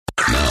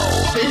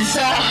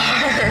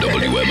Bizarre.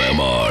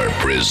 WMMR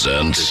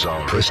presents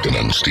Kristen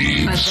and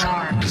Steve's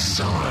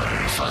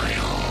Bizarre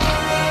File.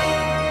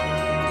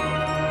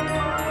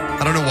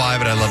 I don't know why,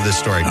 but I love this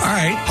story. All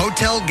right.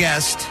 Hotel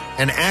guest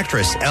and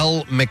actress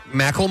Elle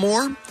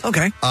McMacklemore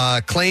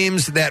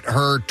claims that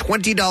her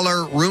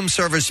 $20 room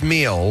service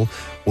meal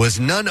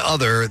was none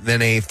other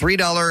than a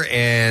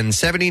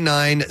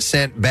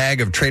 $3.79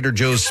 bag of Trader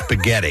Joe's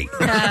spaghetti.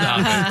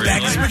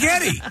 Bag of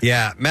spaghetti.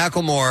 Yeah,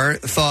 Macklemore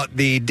thought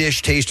the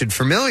dish tasted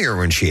familiar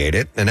when she ate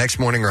it. The next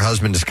morning, her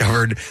husband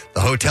discovered the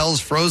hotel's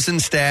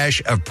frozen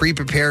stash of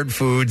pre-prepared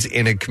foods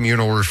in a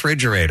communal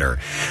refrigerator.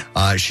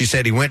 She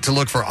said he went to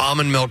look for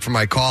almond milk for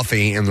my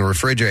coffee in the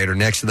refrigerator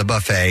next to the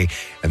buffet,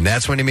 and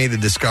that's when he made the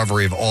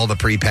discovery of all the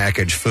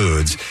prepackaged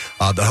foods.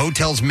 The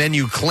hotel's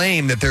menu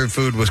claimed that their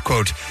food was,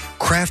 quote,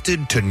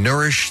 crafted to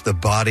nourish the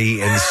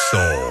body and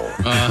soul.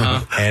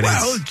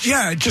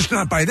 And just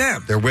not by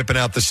them. They're whipping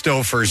out the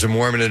Stofers and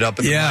warming it up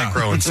in the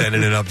micro and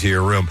sending it up to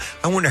your room.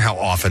 I wonder how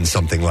often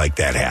something like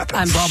that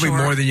happens. Probably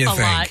more than you think.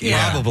 Lot,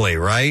 yeah. Probably,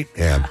 right?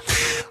 Yeah.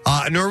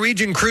 A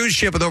Norwegian cruise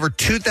ship with over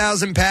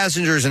 2,000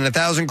 passengers and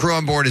 1,000 crew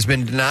on board has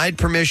been denied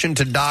permission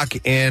to dock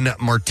in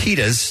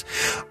Martitas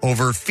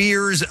over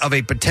fears of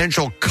a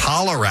potential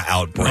cholera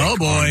outbreak on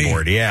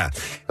board. Yeah.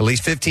 At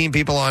least 15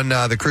 people on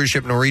the cruise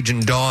ship Norwegian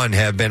Dawn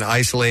have been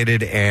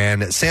isolated,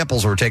 and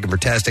samples were taken for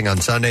testing on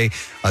Sunday.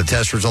 The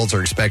test results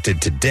are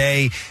expected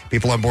today.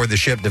 People on board the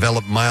ship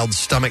developed mild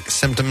stomach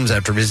symptoms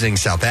after visiting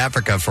South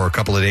Africa for a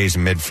couple of days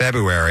in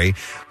mid-February.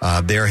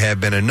 There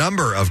have been a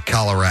number of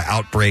cholera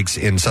outbreaks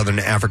in southern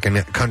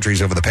African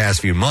countries over the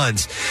past few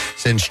months.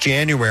 Since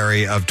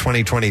January of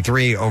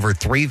 2023, over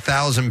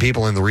 3,000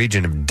 people in the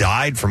region have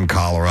died from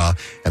cholera,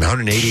 and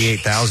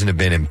 188,000 have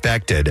been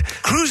infected.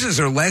 Cruises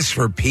are less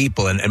for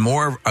people and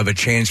more of a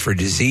chance for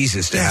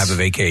diseases to have a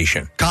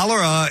vacation.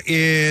 Cholera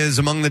is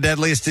among the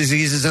deadliest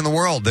diseases in the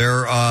world.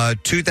 There are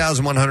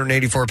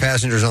 2,184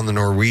 passengers on the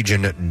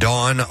Norwegian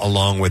Dawn,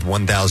 along with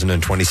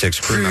 1,026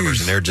 crew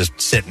members, and they're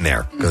just sitting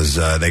there because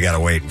they got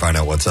to wait and find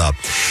out what's up.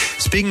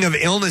 Speaking of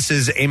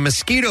illnesses, a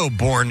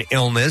mosquito-borne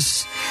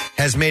illness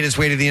has made its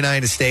way to the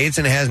United States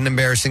and has an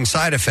embarrassing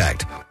side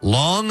effect: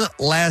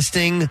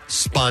 long-lasting,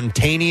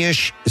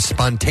 spontaneous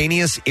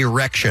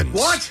erections.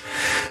 What?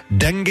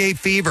 Dengue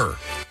fever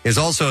is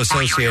also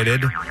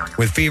associated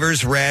with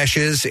fevers,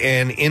 rashes,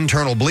 and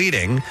internal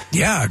bleeding.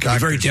 Yeah, it can be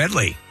very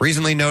deadly.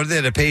 Recently noted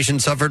that a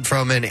patient suffered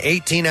from an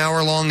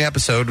 18-hour-long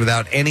episode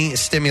without any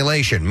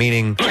stimulation,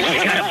 meaning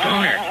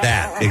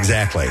that,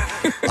 exactly.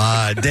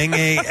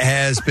 Dengue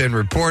has been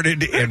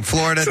reported in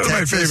Florida, Texas,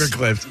 my favorite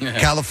clips.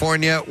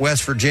 California,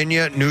 West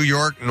Virginia, New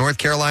York, North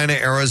Carolina,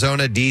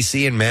 Arizona,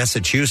 D.C., and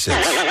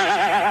Massachusetts.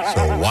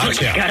 So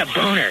watch out. Got a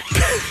boner.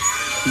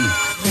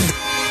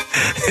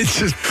 It's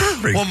just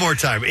perfect. One more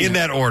time, in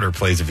that order,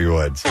 please, if you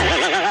would. He's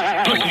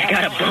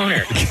got a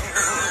boner.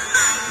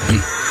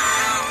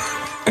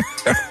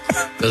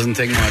 Doesn't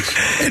take much.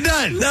 It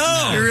does.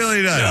 No. It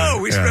really does. No,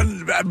 we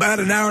spent about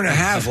an hour and a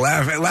half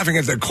laughing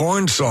at the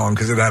corn song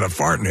because it had a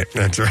fart in it.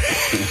 That's right.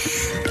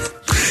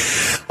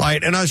 All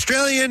right, an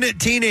Australian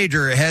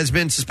teenager has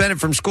been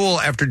suspended from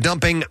school after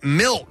dumping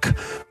milk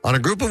on a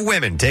group of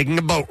women taking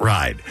a boat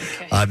ride.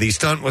 The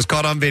stunt was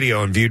caught on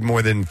video and viewed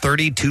more than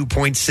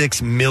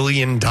 32.6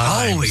 million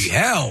times. Holy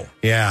hell.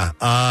 Yeah.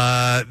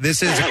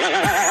 This is...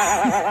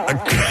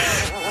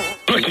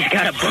 Look, he's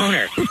got a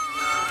boner.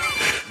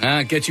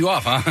 Get you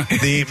off, huh?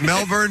 The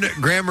Melbourne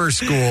Grammar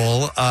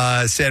School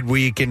said,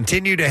 we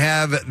continue to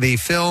have the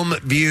film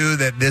view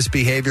that this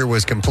behavior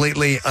was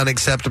completely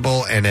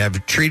unacceptable and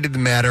have treated the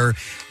matter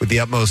with the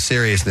utmost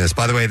seriousness.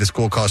 By the way, the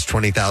school costs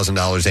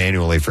 $20,000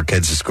 annually for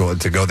kids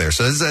to go there.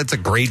 So that's a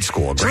grade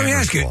school. So let me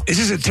ask you, is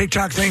this a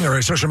TikTok thing or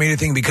a social media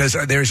thing? Because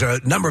there's a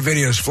number of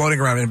videos floating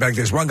around. In fact,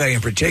 there's one guy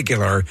in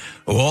particular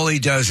who all he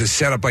does is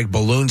set up like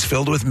balloons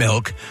filled with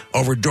milk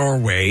over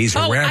doorways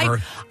or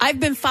wherever. I've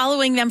been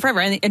following them forever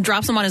and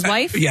drops them on his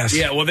wife. Yes.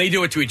 Yeah, well, they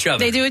do it to each other.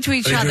 They do it to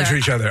each They other. do it to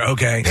each other.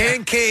 Okay.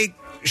 Pancake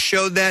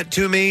showed that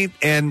to me,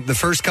 and the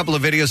first couple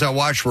of videos I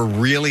watched were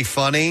really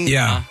funny.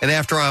 Yeah. And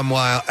after a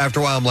while,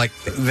 I'm like,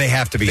 they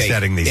have to be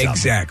setting these up.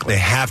 Exactly. They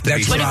have to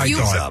That's be what setting I these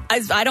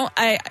thought. up.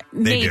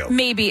 do.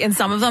 Maybe in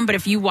some of them, but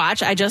if you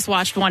watch, I just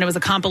watched one. It was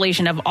a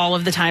compilation of all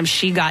of the times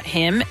she got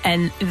him,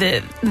 and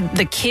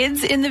the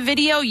kids in the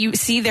video, you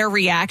see their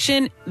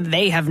reaction.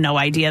 They have no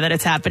idea that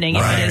it's happening.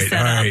 If it is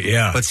set up.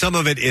 Yeah. But some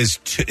of it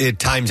it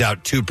times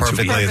out too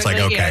perfectly. It's like,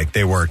 okay,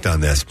 they worked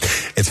on this.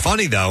 It's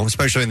funny, though,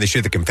 especially when they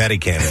shoot the confetti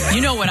cannon.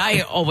 You know what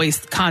I always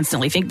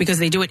constantly think, because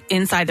they do it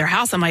inside their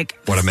house. I'm like,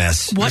 what a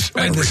mess. What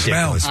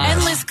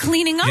Endless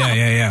cleaning up.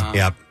 Yeah.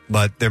 Yep.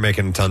 but they're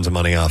making tons of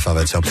money off of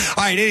it. So, all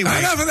right, anyway.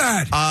 Enough of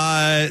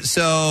that.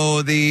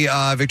 So the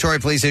Victoria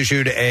Police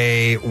issued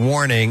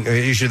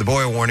the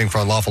boy a warning for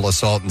unlawful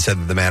assault and said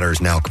that the matter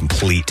is now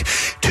complete.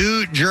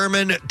 2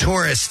 German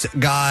tourists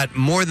got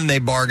more than they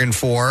bargained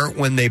for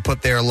when they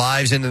put their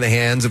lives into the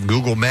hands of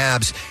Google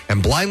Maps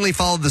and blindly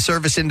followed the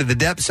service into the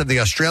depths of the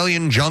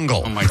Australian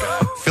jungle. Oh, my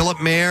God.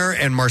 Philip Mayer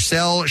and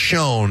Marcel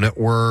Schoen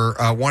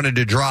wanted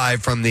to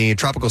drive from the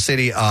tropical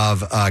city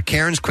of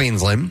Cairns,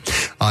 Queensland,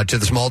 to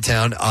the small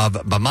town of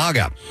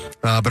Bamaga.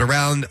 But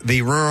around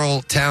the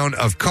rural town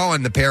of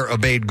Cohen, the pair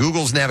obeyed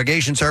Google's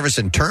navigation service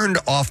and turned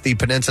off the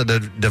Peninsula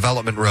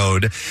Development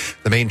Road,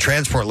 the main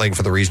transport link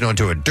for the region,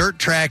 onto a dirt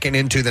track and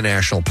into the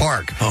national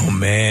park. Oh,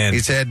 man. He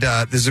said,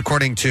 this is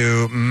according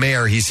to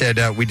Mayer, he said,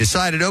 we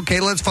decided, okay,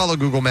 let's follow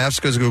Google Maps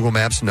because Google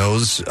Maps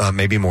knows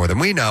maybe more than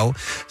we know.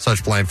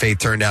 Such blind faith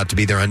turned out to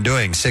be their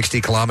undoing.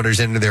 60 kilometers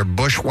into their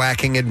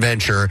bushwhacking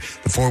adventure,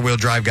 the four-wheel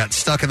drive got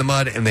stuck in the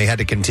mud and they had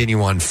to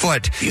continue on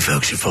foot. You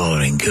folks are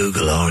following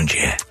Google, aren't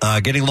you?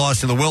 Getting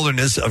lost in the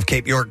wilderness of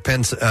Cape York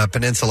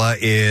Peninsula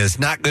is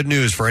not good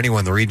news for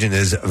anyone. The region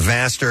is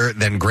vaster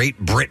than Great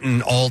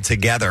Britain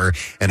altogether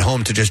and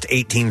home to just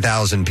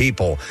 18,000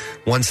 people.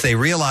 Once they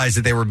realized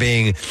that they were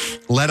being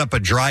led up a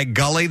dry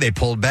gully, they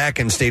pulled back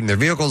and stayed in their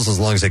vehicles as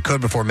long as they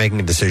could before making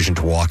a decision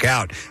to walk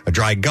out. A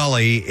dry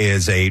gully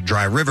is a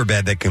dry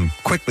riverbed that can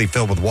quickly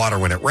fill with water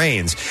when it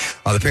rains.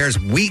 The pair's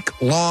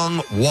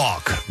week-long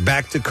walk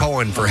back to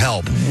Cohen for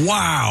help.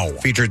 Wow.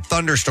 Featured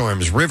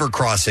thunderstorms, river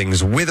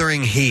crossings,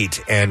 withering heat,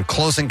 and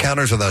close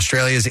encounters with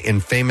Australia's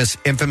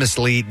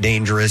infamously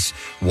dangerous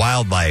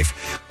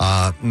wildlife.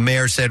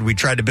 Mayor said, we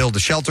tried to build a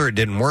shelter. It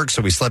didn't work,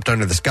 so we slept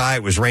under the sky.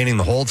 It was raining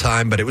the whole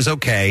time, but it was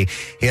okay.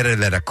 He added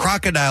that a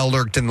crocodile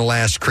lurked in the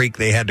last creek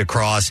they had to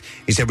cross.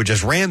 He said, we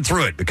just ran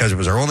through it because it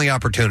was our only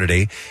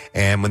opportunity.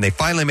 And when they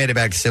finally made it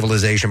back to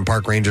civilization,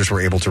 park rangers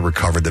were able to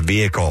recover the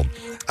vehicle.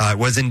 It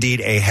was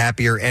indeed a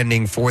happier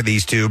ending for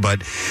these two,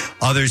 but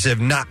others have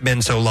not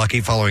been so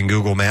lucky following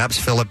Google Maps.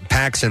 Philip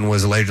Paxson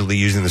was allegedly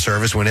using the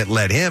service when it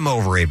led him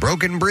over a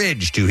broken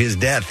bridge to his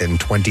death in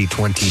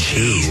 2022.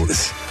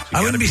 Jesus.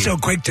 I wouldn't be so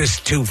quick to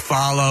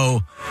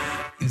follow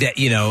that,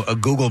 a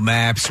Google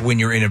Maps when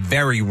you're in a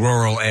very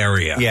rural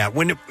area. Yeah,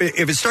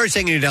 if it starts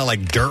taking you down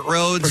like dirt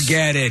roads,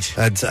 forget it.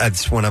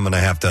 That's when I'm going to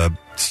have to,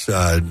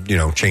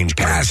 change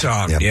pass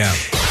on. Yep. Yeah.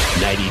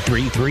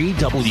 93.3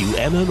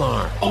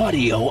 WMMR,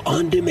 audio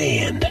on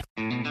demand.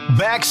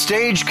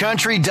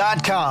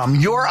 BackstageCountry.com,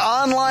 your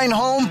online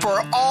home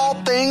for all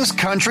things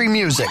country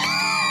music.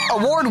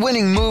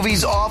 Award-winning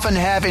movies often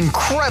have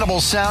incredible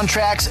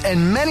soundtracks,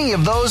 and many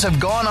of those have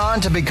gone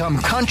on to become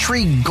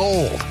country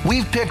gold.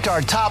 We've picked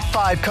our top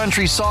 5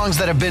 country songs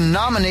that have been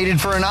nominated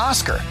for an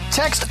Oscar.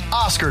 Text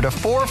Oscar to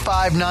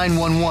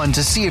 45911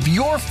 to see if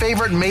your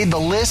favorite made the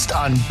list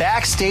on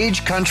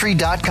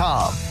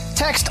BackstageCountry.com.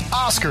 Text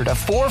Oscar to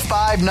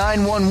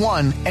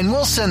 45911 and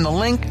we'll send the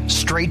link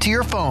straight to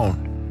your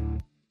phone.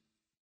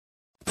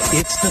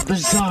 It's the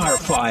Bizarre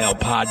File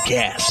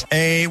Podcast.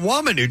 A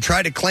woman who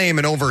tried to claim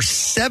an over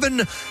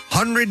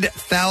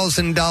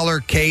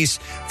 $700,000 case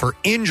for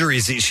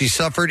injuries that she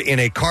suffered in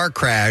a car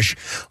crash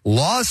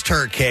lost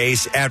her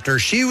case after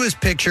she was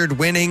pictured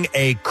winning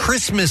a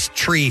Christmas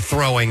tree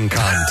throwing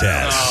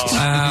contest.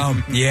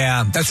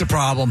 Yeah, that's a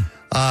problem.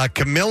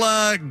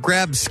 Camilla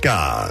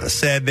Grabska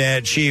said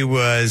that she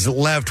was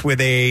left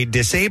with a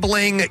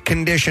disabling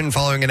condition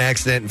following an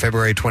accident in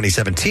February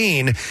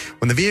 2017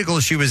 when the vehicle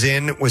she was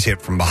in was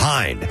hit from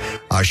behind.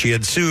 She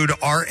had sued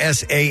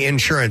RSA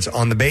Insurance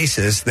on the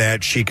basis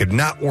that she could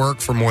not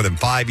work for more than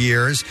 5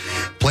 years,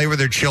 play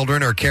with her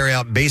children, or carry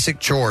out basic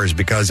chores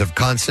because of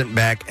constant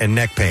back and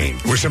neck pain.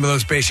 Were some of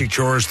those basic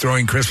chores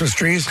throwing Christmas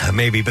trees?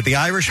 Maybe, but the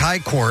Irish High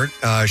Court,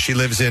 she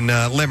lives in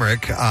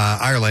Limerick,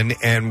 Ireland,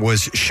 and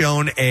was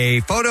shown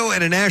a photo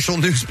in a national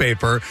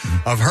newspaper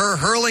of her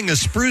hurling a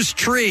spruce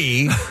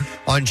tree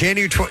on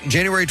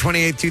January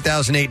 28,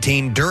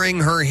 2018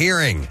 during her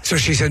hearing. So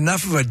she's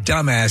enough of a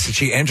dumbass that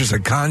she enters a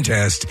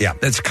contest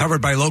that's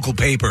covered by local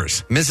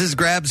papers. Mrs.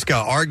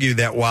 Grabska argued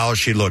that while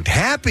she looked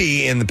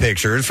happy in the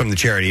pictures from the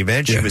charity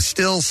event, she was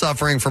still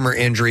suffering from her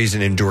injuries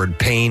and endured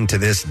pain to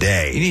this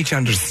day. You need to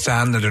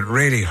understand that it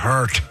really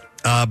hurt.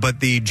 But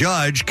the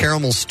judge,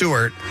 Caramel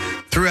Stewart,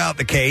 threw out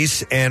the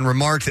case and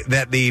remarked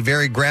that the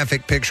very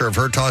graphic picture of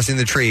her tossing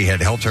the tree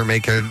had helped her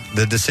make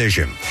the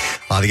decision.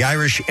 The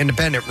Irish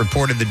Independent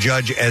reported the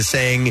judge as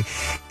saying,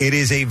 "It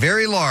is a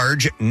very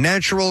large,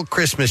 natural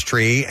Christmas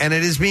tree, and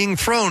it is being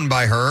thrown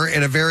by her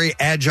in a very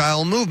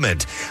agile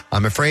movement.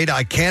 I'm afraid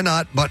I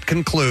cannot but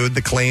conclude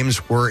the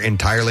claims were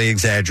entirely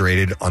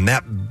exaggerated. On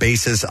that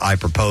basis, I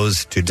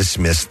propose to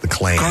dismiss the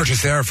claim." Court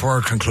has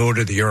therefore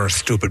concluded that you're a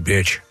stupid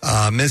bitch.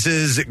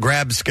 Mrs.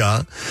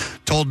 Grabska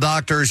told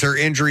doctors her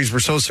injuries were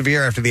so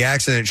severe after the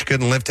accident she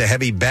couldn't lift a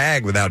heavy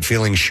bag without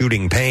feeling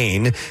shooting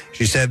pain.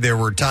 She said there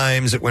were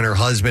times when her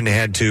husband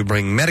had to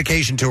bring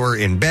medication to her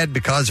in bed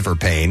because of her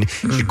pain.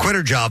 She quit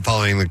her job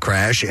following the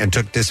crash and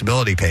took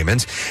disability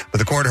payments. But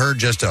the court heard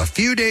just a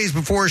few days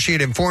before she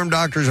had informed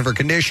doctors of her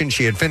condition,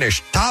 she had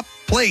finished top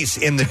place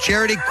in the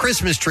charity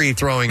Christmas tree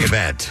throwing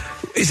event.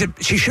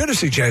 She should have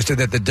suggested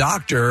that the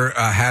doctor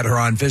had her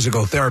on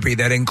physical therapy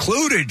that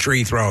included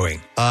tree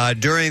throwing.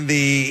 During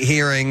the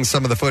hearing,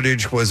 some of the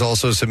footage was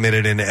also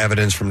submitted in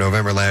evidence from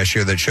November last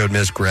year that showed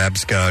Ms.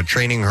 Grabska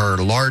training her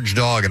large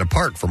dog at a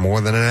park for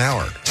more than an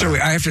hour. So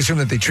I have to assume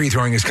that the tree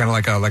throwing is kind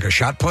of like a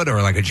shot put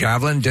or like a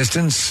javelin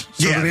distance?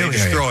 Yeah, they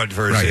just throw it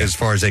for as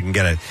far as they can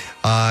get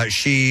it.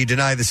 She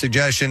denied the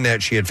suggestion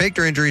that she had faked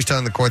her injuries,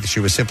 telling the court that she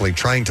was simply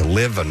trying to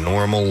live a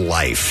normal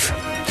life.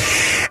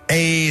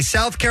 A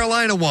South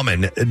Carolina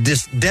woman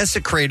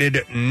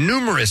desecrated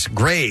numerous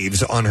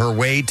graves on her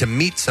way to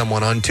meet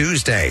someone on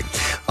Tuesday.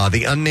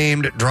 The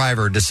unnamed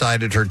driver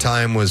decided her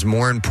time was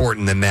more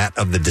important than that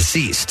of the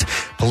deceased.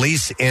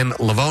 Police in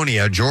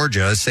Livonia,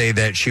 Georgia, say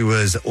that she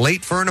was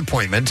late for an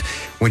appointment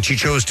when she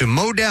chose to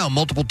mow down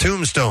multiple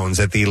tombstones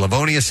at the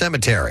Livonia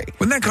Cemetery.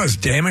 Wouldn't that cause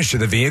damage to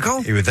the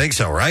vehicle? You would think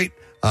so, right?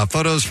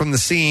 Photos from the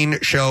scene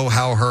show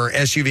how her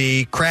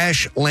SUV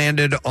crash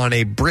landed on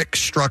a brick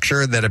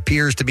structure that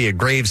appears to be a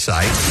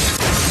gravesite.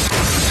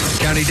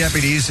 County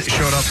deputies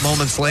showed up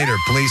moments later.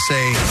 Police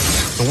say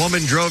the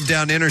woman drove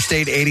down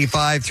Interstate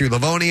 85 through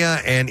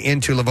Livonia and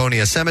into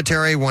Livonia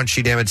Cemetery. Once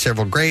she damaged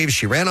several graves,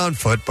 she ran on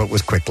foot but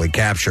was quickly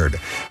captured.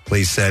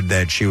 Police said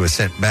that she was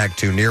sent back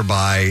to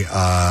nearby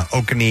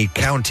Oconee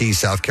County,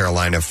 South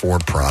Carolina for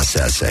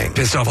processing.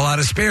 Pissed off a lot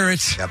of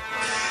spirits. Yep.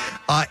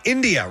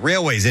 India,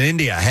 Railways in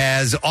India,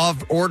 has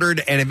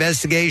ordered an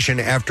investigation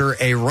after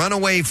a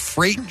runaway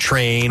freight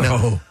train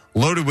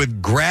loaded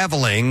with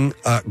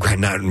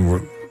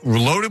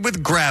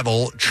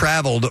gravel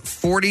traveled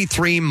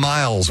 43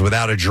 miles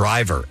without a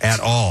driver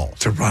at all.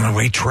 It's a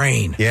runaway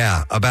train.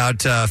 Yeah,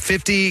 about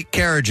 50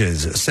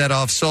 carriages set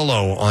off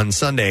solo on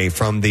Sunday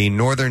from the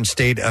northern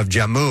state of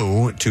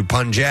Jammu to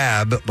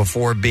Punjab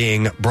before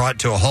being brought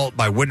to a halt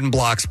by wooden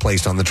blocks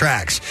placed on the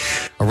tracks.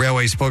 A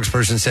railway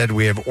spokesperson said,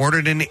 "We have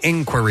ordered an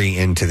inquiry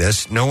into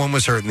this. No one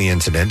was hurt in the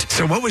incident."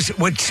 So what was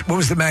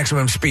the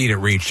maximum speed it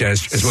reached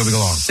as moving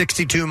along?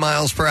 62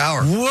 miles per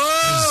hour.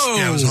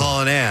 Whoa! It was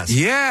hauling ass.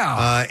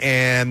 Yeah.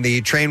 And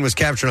the train was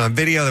captured on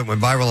video that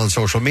went viral on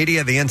social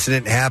media. The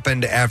incident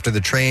happened after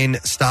the train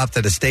stopped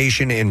at a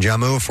station in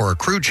Jammu for a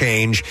crew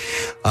change.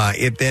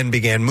 It then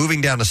began moving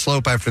down a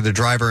slope after the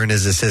driver and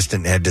his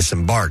assistant had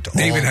disembarked.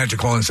 They even had to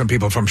call in some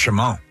people from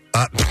Chaumont.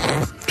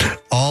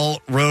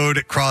 All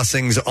road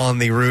crossings on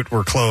the route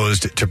were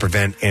closed to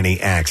prevent any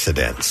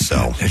accidents.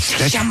 So it's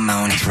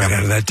right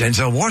out of that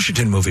Denzel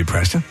Washington movie,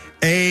 Preston.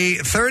 A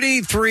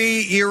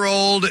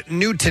 33-year-old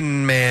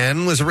Newton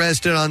man was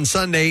arrested on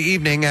Sunday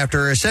evening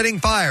after setting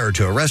fire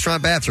to a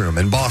restaurant bathroom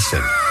in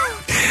Boston.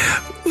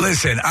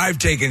 Listen, I've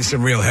taken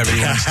some real heavy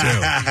ones,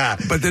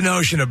 too. But the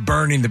notion of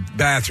burning the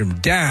bathroom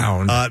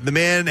down... the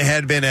man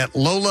had been at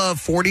Lola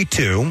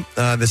 42.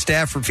 The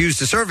staff refused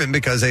to serve him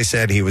because they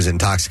said he was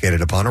intoxicated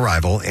upon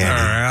arrival. And all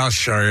right, I'll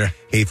show you.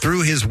 He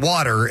threw his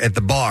water at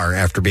the bar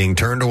after being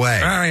turned away.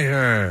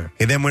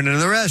 He then went into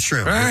the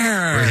restroom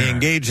where he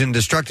engaged in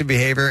destructive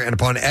behavior and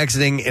upon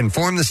exiting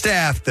informed the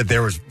staff that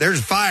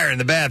there's fire in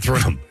the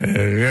bathroom.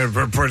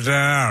 Put that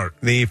out.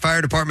 The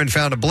fire department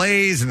found a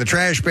blaze in the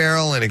trash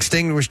barrel and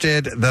extinguished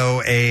it,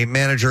 though a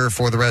manager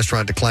for the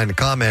restaurant declined to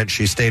comment.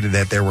 She stated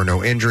that there were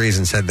no injuries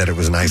and said that it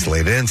was an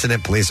isolated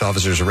incident. Police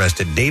officers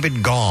arrested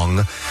David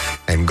Gong,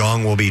 and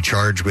Gong will be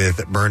charged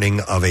with burning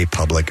of a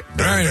public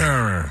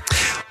building.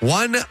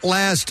 One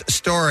last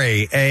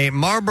story. A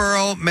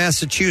Marlborough,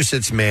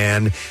 Massachusetts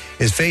man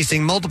is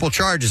facing multiple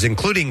charges,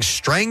 including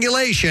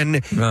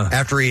strangulation,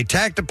 after he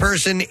attacked a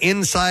person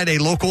inside a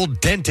local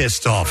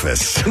dentist's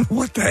office.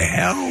 What the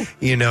hell?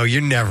 You know,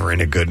 you're never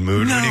in a good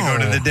mood when you go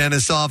to the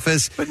dentist's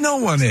office. But no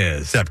one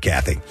is. Except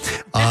Kathy.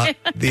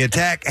 The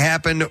attack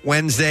happened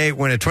Wednesday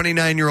when a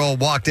 29-year-old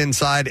walked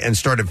inside and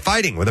started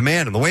fighting with a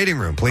man in the waiting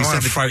room. Police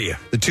said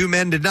the two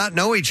men did not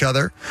know each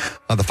other.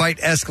 The fight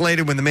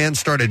escalated when the man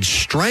started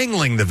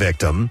strangling the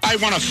victim. I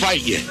want to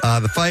fight you.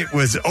 The fight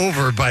was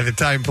over by the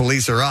time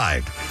police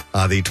arrived.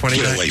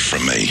 Get away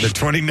from me. The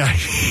 29.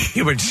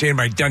 You've been seen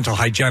by dental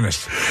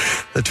hygienist.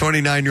 The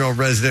 29-year-old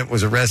resident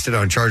was arrested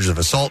on charges of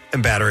assault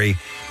and battery,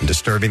 and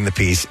disturbing the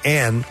peace,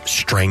 and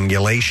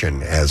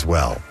strangulation as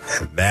well.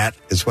 And that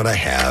is what I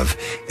have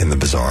in the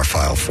Bizarre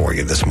File for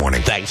you this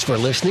morning. Thanks for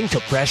listening to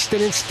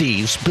Preston and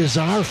Steve's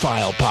Bizarre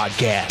File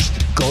podcast.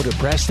 Go to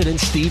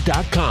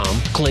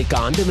PrestonandSteve.com, click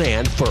on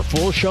demand for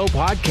full show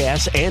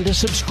podcasts and to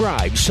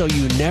subscribe so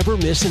you never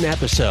miss an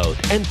episode.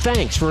 And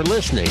thanks for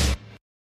listening.